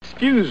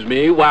excuse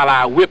me while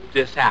I whip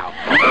this out.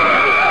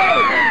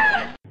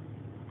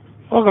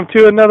 Welcome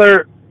to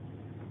another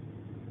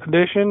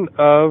edition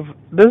of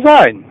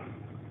Design,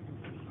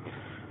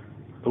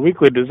 the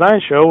weekly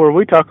design show where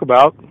we talk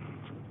about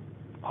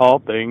all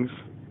things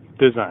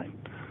design.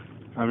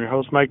 I'm your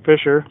host, Mike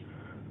Fisher.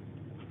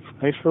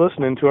 Thanks for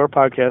listening to our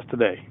podcast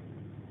today.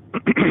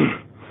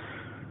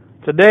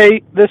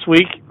 Today, this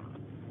week,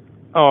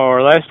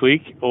 or last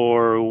week,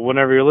 or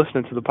whenever you're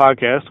listening to the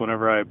podcast,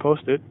 whenever I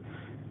post it,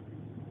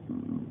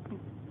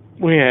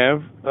 we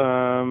have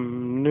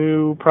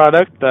new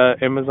product, the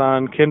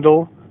Amazon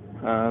Kindle,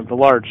 the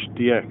Large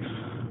DX.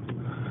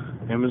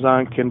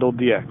 Amazon Kindle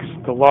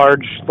DX. The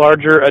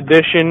larger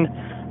edition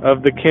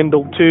of the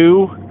Kindle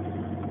 2,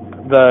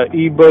 the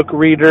ebook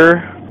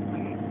reader.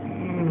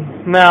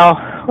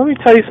 Now, let me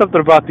tell you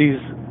something about these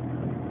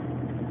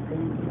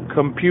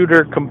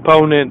computer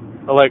component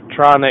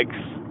electronics.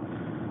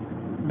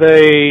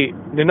 They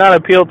do not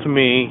appeal to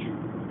me,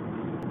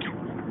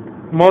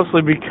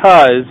 mostly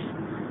because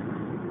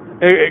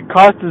it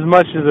costs as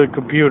much as a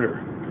computer.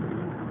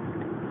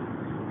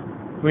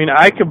 I mean,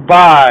 I could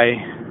buy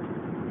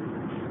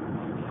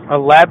a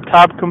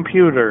laptop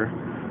computer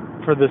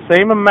for the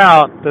same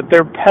amount that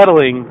they're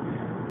peddling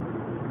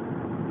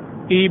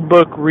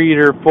ebook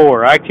reader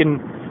for. I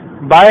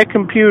can buy a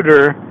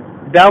computer,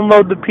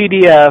 download the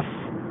PDF,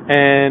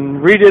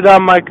 and read it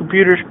on my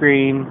computer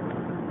screen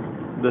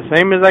the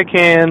same as I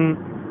can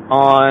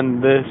on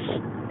this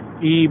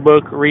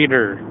ebook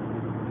reader.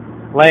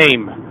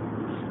 Lame.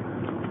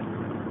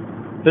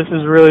 This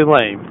is really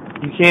lame.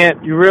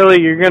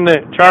 You're going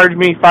to charge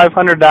me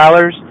 $500,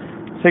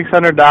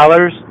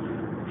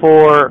 $600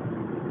 for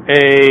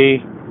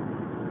a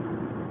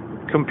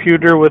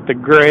computer with a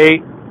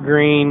gray,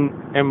 green,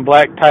 and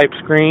black type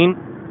screen?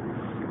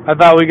 I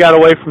thought we got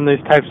away from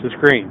these types of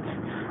screens.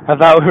 I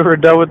thought we were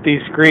done with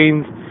these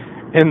screens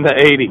in the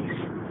 80s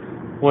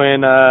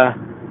when,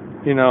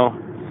 we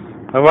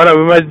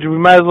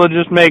might as well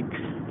just make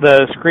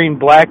the screen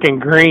black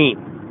and green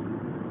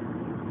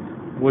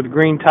with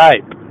green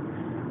type.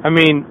 I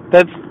mean,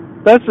 that's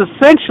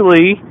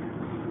essentially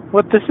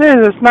what this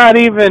is. It's not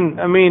even,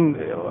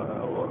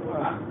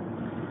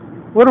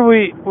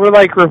 we're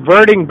like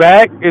reverting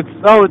back. It's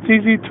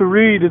easy to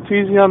read, it's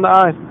easy on the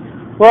eyes.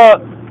 Well,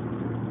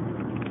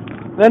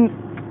 then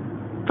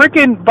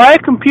freaking buy a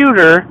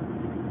computer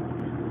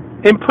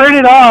and print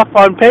it off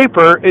on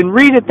paper and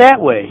read it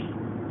that way.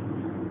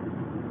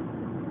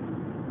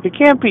 It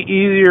can't be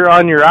easier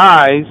on your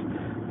eyes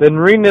than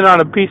reading it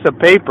on a piece of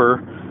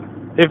paper.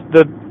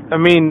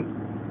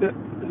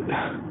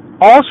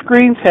 All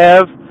screens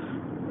have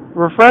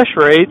refresh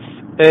rates,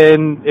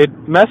 and it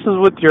messes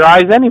with your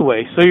eyes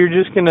anyway. So you're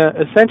just going to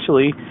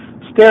essentially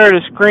stare at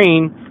a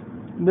screen.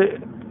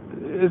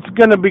 It's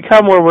going to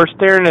become where we're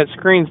staring at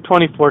screens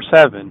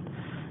 24/7.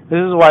 This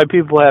is why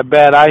people have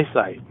bad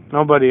eyesight.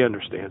 Nobody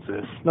understands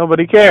this.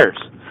 Nobody cares,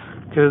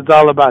 because it's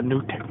all about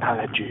new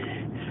technology.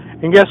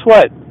 And guess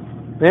what?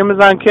 The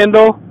Amazon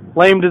Kindle,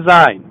 lame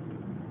design.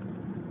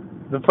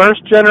 The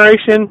first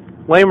generation,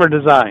 lamer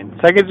design.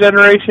 Second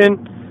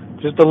generation,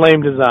 just a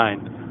lame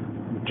design.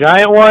 The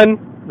giant one,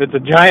 it's a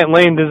giant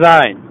lame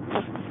design.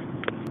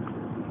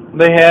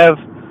 They have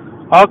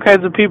all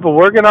kinds of people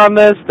working on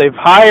this. They've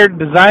hired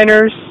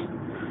designers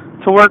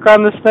to work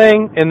on this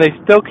thing, and they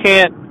still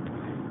can't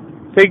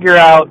figure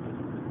out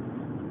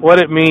what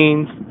it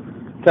means.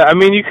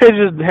 You could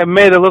just have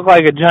made it look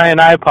like a giant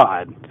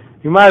iPod.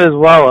 You might as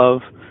well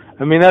have.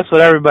 That's what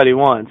everybody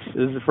wants,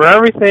 is for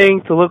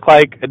everything to look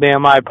like a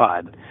damn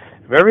iPod.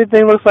 If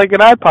everything looks like an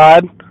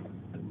iPod,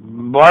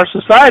 our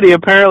society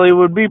apparently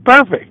would be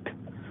perfect.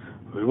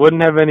 We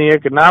wouldn't have any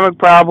economic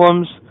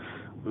problems.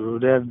 We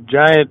would have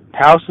giant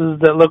houses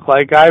that look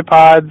like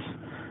iPods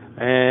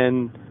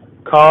and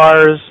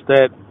cars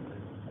that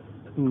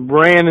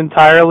ran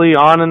entirely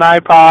on an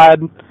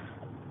iPod,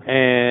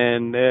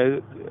 and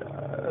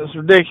it's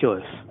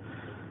ridiculous.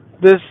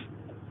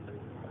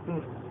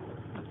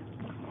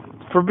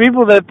 For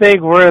people that think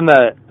we're in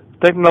the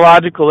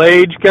technological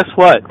age, guess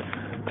what?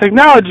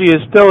 Technology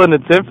is still in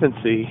its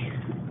infancy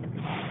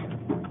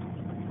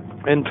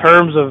in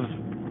terms of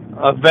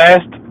a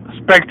vast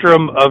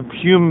spectrum of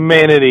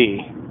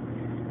humanity.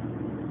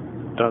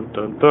 Dun,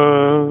 dun,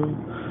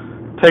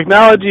 dun.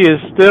 Technology is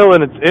still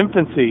in its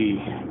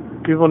infancy.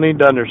 People need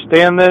to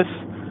understand this.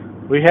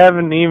 We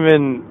haven't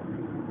even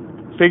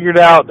figured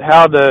out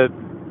how to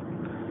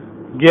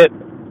get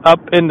up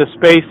into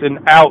space and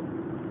out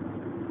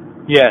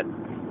yet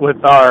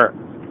with our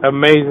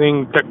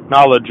amazing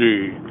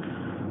technology.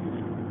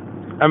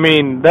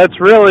 That's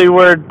really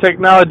where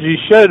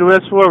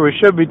that's where we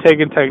should be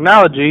taking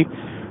technology,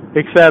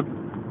 except,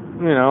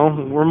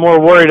 we're more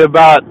worried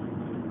about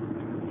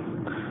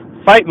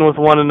fighting with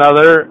one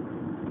another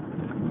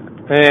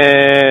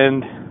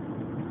and,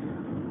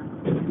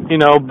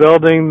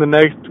 building the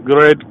next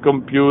great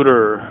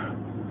computer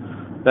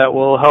that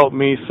will help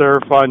me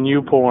surf on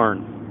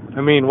YouPorn.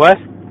 What?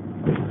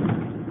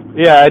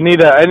 Yeah, I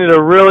need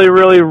a really,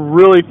 really,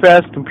 really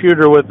fast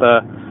computer with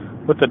a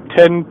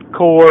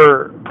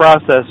 10-core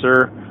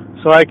processor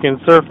so I can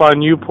surf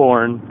on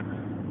YouPorn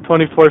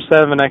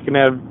 24/7. I can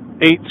have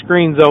 8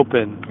 screens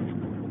open,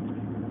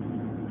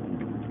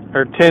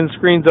 or 10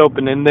 screens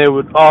open, and they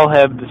would all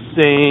have the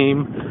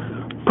same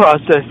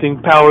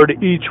processing power to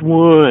each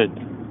one.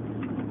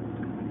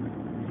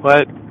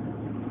 But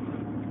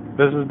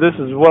this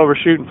is what we're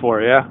shooting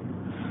for, yeah?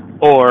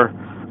 Or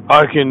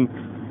I can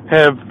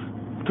have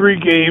 3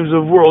 games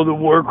of World of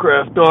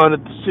Warcraft on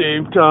at the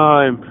same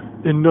time,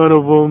 and none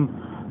of them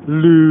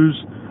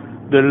lose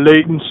the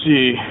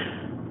latency.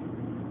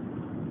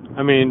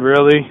 I mean,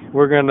 really?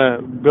 We're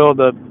gonna build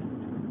a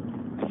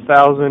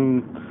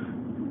 1,000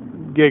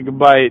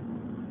 gigabyte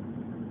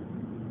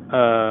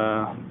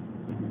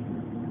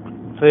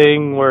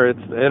thing where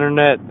it's the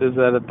internet is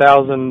at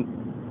 1,000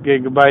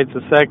 gigabytes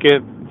a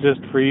second just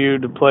for you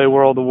to play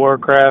World of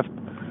Warcraft?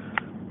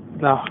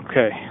 No,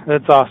 okay,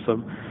 that's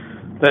awesome.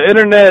 The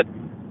internet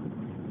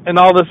and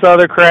all this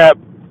other crap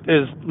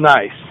is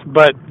nice,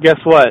 but guess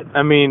what?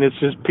 I mean, it's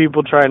just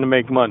people trying to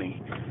make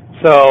money.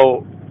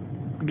 So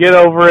get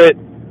over it.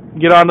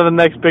 Get on to the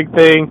next big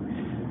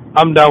thing.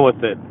 I'm done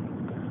with it.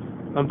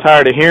 I'm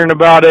tired of hearing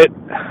about it.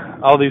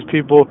 All these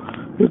people,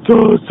 it's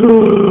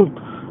awesome.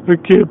 I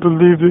can't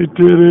believe they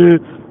did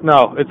it.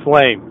 No, it's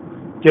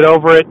lame. Get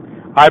over it.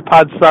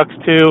 iPod sucks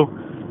too.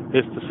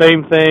 It's the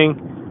same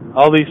thing.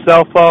 All these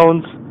cell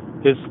phones,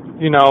 it's,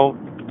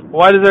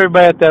 why does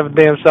everybody have to have a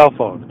damn cell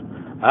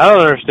phone? I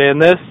don't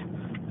understand this.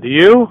 Do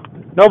you?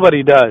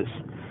 Nobody does.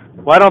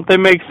 Why don't they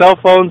make cell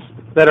phones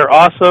that are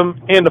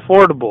awesome and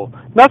affordable?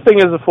 Nothing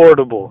is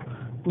affordable.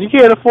 You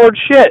can't afford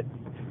shit.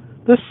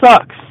 This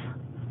sucks.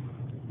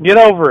 Get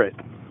over it.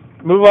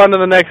 Move on to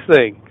the next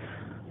thing.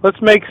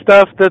 Let's make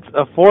stuff that's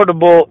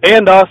affordable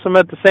and awesome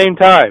at the same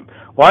time.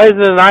 Why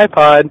isn't an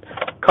iPod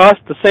cost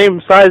the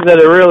same size that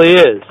it really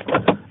is?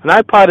 An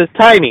iPod is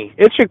tiny.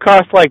 It should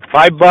cost like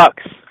 $5.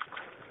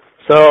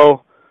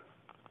 So,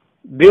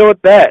 deal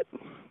with that.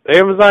 The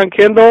Amazon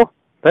Kindle,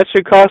 that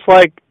should cost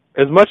like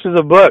as much as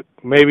a book,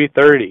 maybe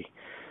 $30.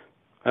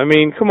 I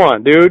mean, come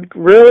on, dude.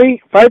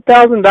 Really?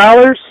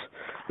 $5,000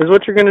 is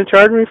what you're going to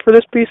charge me for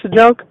this piece of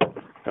junk?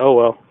 Oh,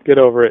 well, get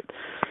over it.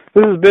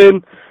 This has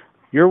been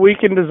Your Week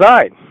in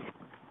Design.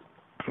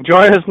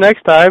 Join us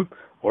next time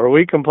where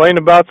we complain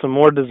about some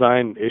more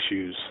design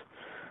issues.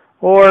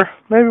 Or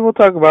maybe we'll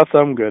talk about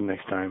something good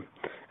next time.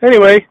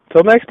 Anyway,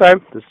 till next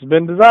time, this has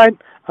been Design.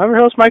 I'm your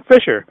host, Mike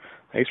Fisher.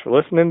 Thanks for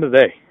listening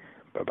today.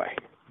 Bye-bye.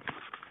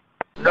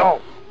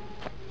 No.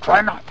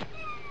 Try not.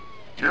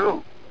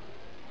 Do.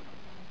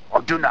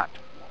 Or do not.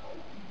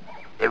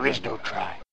 There is no try.